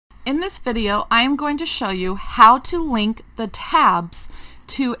In this video, I am going to show you how to link the tabs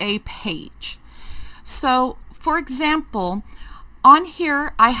to a page. So, for example, on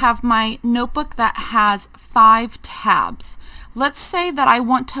here I have my notebook that has 5 tabs. Let's say that I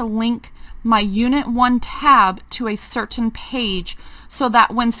want to link my Unit 1 tab to a certain page so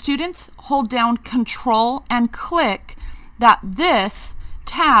that when students hold down Control and click, that this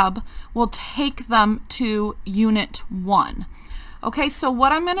tab will take them to Unit 1. Okay, so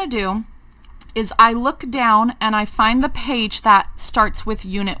what I'm going to do is I look down and I find the page that starts with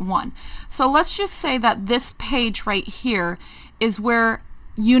Unit 1. So let's just say that this page right here is where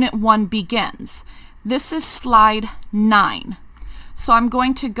Unit 1 begins. This is slide 9. So I'm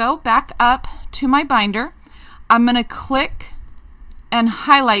going to go back up to my binder. I'm going to click and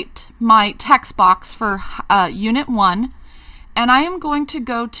highlight my text box for Unit 1, and I am going to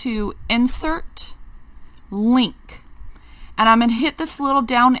go to Insert, Link. And I'm going to hit this little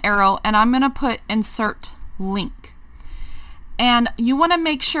down arrow and I'm going to put Insert Link. And you want to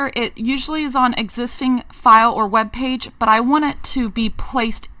make sure it usually is on existing file or web page, but I want it to be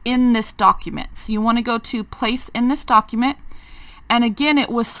placed in this document. So you want to go to Place in this document. And again, it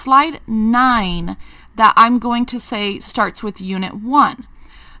was slide 9 that I'm going to say starts with Unit 1.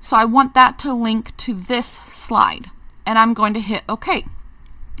 So I want that to link to this slide. And I'm going to hit OK.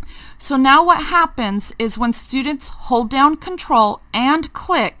 So now what happens is when students hold down Control and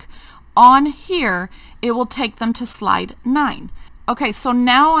click on here, it will take them to slide 9. Okay, so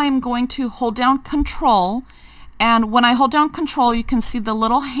now I'm going to hold down Control, and when I hold down Control you can see the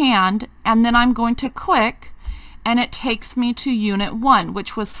little hand, and then I'm going to click and it takes me to Unit 1,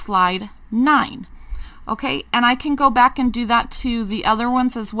 which was slide 9. Okay, and I can go back and do that to the other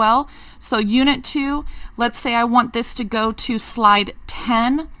ones as well. So Unit 2, let's say I want this to go to slide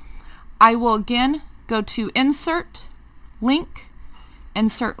 10. I will again go to Insert, Link,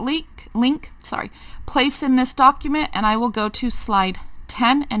 Place in this document, and I will go to slide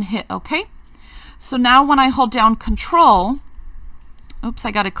 10 and hit OK. So now when I hold down Control, oops, I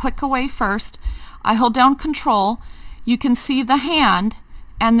got to click away first. I hold down Control, you can see the hand,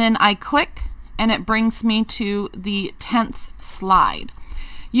 and then I click and it brings me to the 10th slide.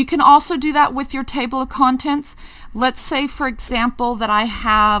 You can also do that with your table of contents. Let's say, for example, that I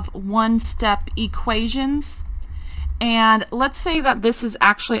have one-step equations, and let's say that this is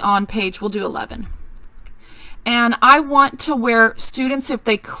actually on page, we'll do 11. And I want to where students, if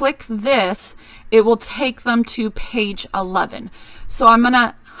they click this, it will take them to page 11. So I'm going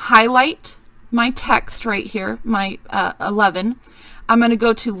to highlight my text right here, my 11. I'm going to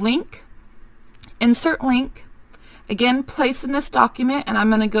go to Link, Insert Link, again, place in this document, and I'm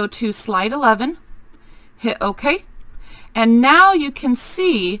going to go to slide 11, hit OK, and now you can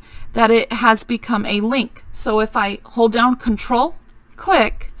see that it has become a link. So if I hold down Control,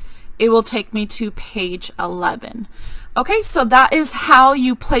 click, it will take me to page 11. Okay, so that is how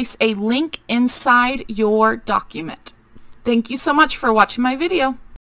you place a link inside your document. Thank you so much for watching my video.